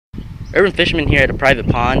urban fisherman here at a private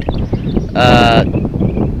pond.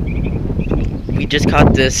 We just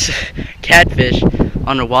caught this catfish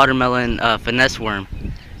on a watermelon finesse worm.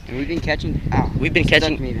 And we've been catching. We've been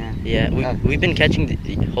catching. Me, man. Yeah, we've been catching.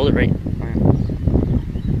 Hold it right. Right.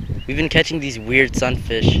 We've been catching these weird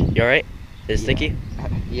sunfish. You alright? Is it sticky?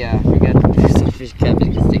 Yeah, I forgot. Sunfish,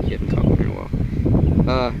 catfish can stick. You haven't caught one in a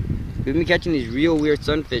while. We've been catching these real weird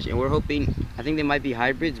sunfish, and we're hoping. I think they might be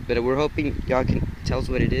hybrids, but we're hoping y'all can tell us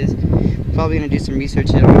what it is. Probably gonna do some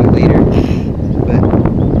research on it later. But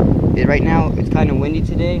right now it's kind of windy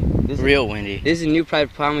today. Real windy. This is a new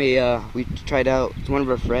private pond we tried out. It's one of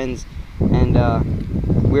our friends, and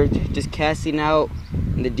we're just casting out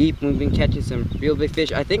in the deep. We've been catching some real big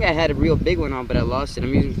fish. I think I had a real big one on, but I lost it.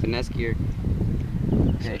 I'm using finesse gear.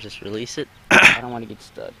 So just release it. I don't want to get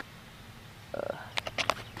stuck.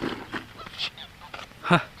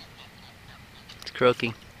 Huh. It's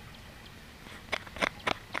croaking.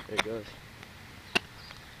 There it goes.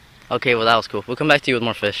 Okay, well that was cool. We'll come back to you with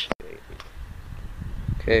more fish.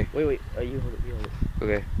 Okay. Wait. You hold it.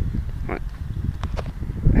 Okay.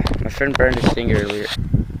 My friend burned his finger earlier,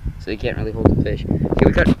 so he can't really hold the fish. Okay,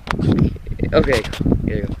 we got. Okay,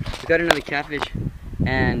 there you go. We got another catfish,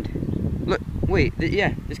 and look. Wait,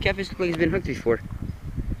 yeah, this catfish looks like he's been hooked before.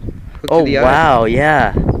 Hooked Oh to the eye. wow,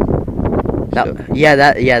 yeah. So,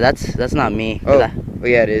 That's not me. oh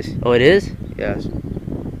yeah, it is. Oh, it is? Yeah.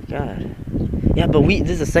 God. Yeah, but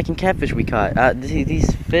this is the second catfish we caught.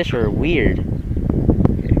 These fish are weird.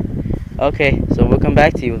 Okay, so we'll come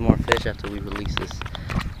back to you with more fish after we release this.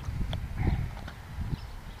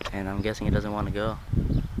 And I'm guessing it doesn't want to go.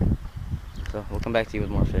 So we'll come back to you with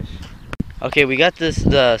more fish. Okay, we got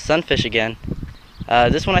the sunfish again.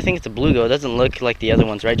 This one I think it's a bluegill. It doesn't look like the other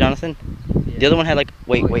ones, right, Jonathan? Yeah. The other one had like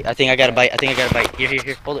wait. I think I got a bite.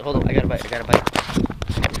 Here. Hold it. I got a bite.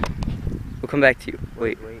 We'll come back to you.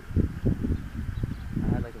 Wait. I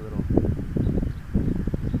had like a little.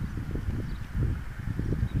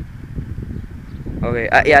 Okay.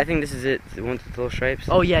 Yeah, I think this is it. The one with the little stripes.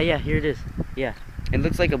 Oh yeah. Here it is. Yeah. It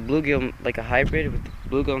looks like a bluegill, like a hybrid with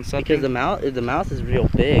bluegill and something. Because the mouth is real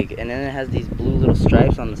big, and then it has these blue little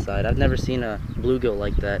stripes on the side. I've never seen a bluegill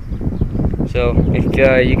like that. So if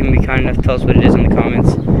you can be kind enough to tell us what it is in the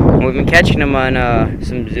comments. And we've been catching them on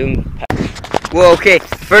some Zoom. Whoa, okay,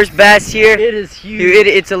 first bass here. It is huge.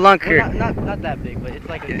 It's a lunker. Well, not that big, but it's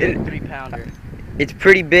like a good 3-pounder. It's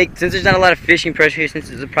pretty big. Since there's not a lot of fishing pressure here, since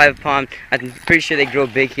it's a private pond, I'm pretty sure they grow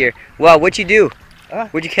big here. Wow, what'd you do?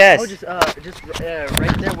 What'd you cast? Oh, just right there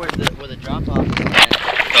where the drop off is.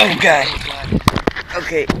 Oh god.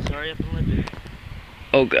 Okay. Sorry if I'm lipping.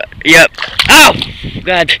 Oh god. Yep. Ow!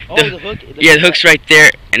 God. Oh, the hook. Yeah, the hook's right there.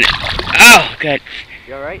 And oh god.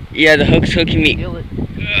 You alright? Yeah, the hook's hooking me. Feel it.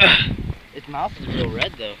 Its mouth is real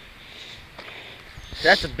red though.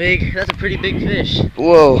 That's a pretty big fish.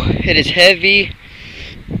 Whoa, it is heavy.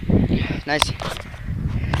 Nice.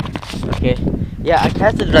 Okay. Yeah, I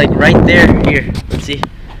casted like right there. Here, let's see.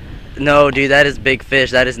 No, dude, that is big fish.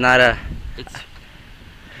 That is not a. It's.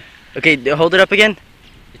 Okay, hold it up again.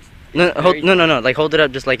 No. Like hold it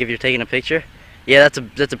up, just like if you're taking a picture. Yeah,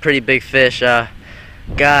 that's a pretty big fish. God,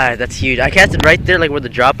 that's huge. I casted right there, like where the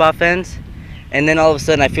drop-off ends, and then all of a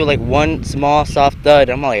sudden I feel like one small soft thud.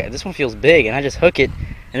 I'm like, this one feels big, and I just hook it,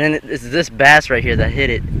 and then it's this bass right here that hit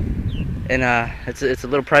it, and it's a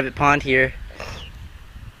little private pond here.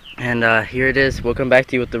 And here it is. We'll come back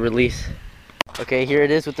to you with the release. Okay, here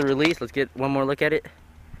it is with the release. Let's get one more look at it.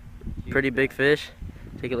 Pretty big fish.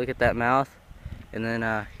 Take a look at that mouth. And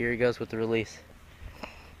then here it goes with the release.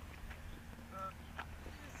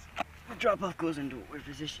 The drop off goes into a weird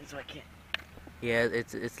position, so I can't. Yeah,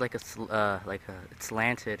 it's like it's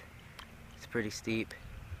slanted. It's pretty steep.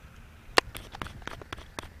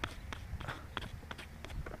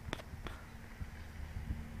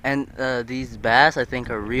 And these bass, I think,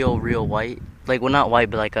 are real white. Like, well, not white,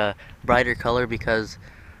 but like a brighter color because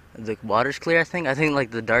the water's clear, I think. I think, like,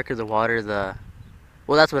 the darker the water,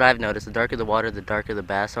 well, that's what I've noticed. The darker the water, the darker the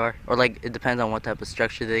bass are. Or, like, it depends on what type of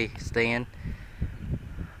structure they stay in.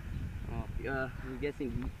 I'm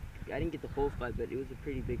guessing, I didn't get the whole fight, but it was a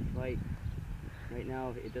pretty big fight. Right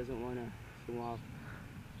now, it doesn't want to swim off.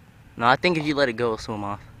 No, I think if you let it go, it'll swim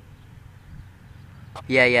off.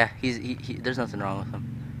 Yeah, there's nothing wrong with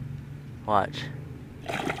him. Watch.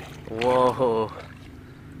 Whoa.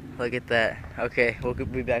 Look at that. Okay, we'll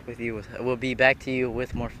be back with you. We'll be back to you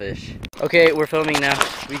with more fish. Okay, we're filming now.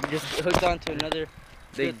 We just hooked onto another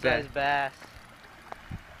big sized bass.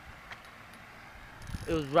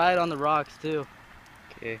 It was right on the rocks too.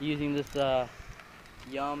 Okay. Using this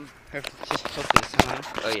Yum. Just hook this on.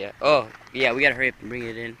 Oh yeah. Oh yeah. We gotta hurry up and bring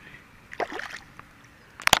it in.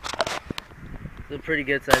 It's a pretty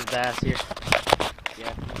good sized bass here.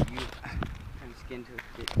 Yeah, you kind of skin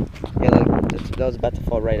to it. Yeah, look, that was about to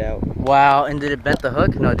fall right out. Wow, and did it bent the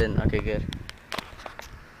hook? No, it didn't. Okay, good.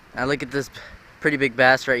 Now look at this pretty big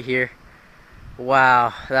bass right here.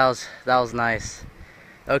 Wow, that was nice.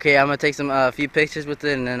 Okay, I'm gonna take some few pictures with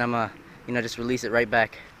it, and then I'm gonna, you know, just release it right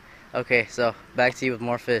back. Okay, so back to you with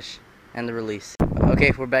more fish and the release.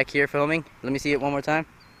 Okay, we're back here filming. Let me see it one more time.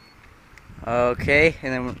 Okay,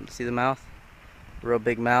 and then see the mouth, real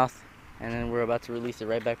big mouth, and then we're about to release it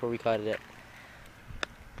right back where we caught it at.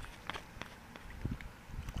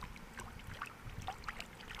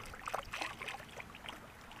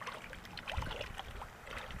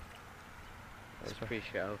 It's pretty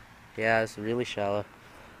shallow. Yeah, it's really shallow.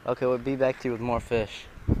 Okay, we'll be back to you with more fish.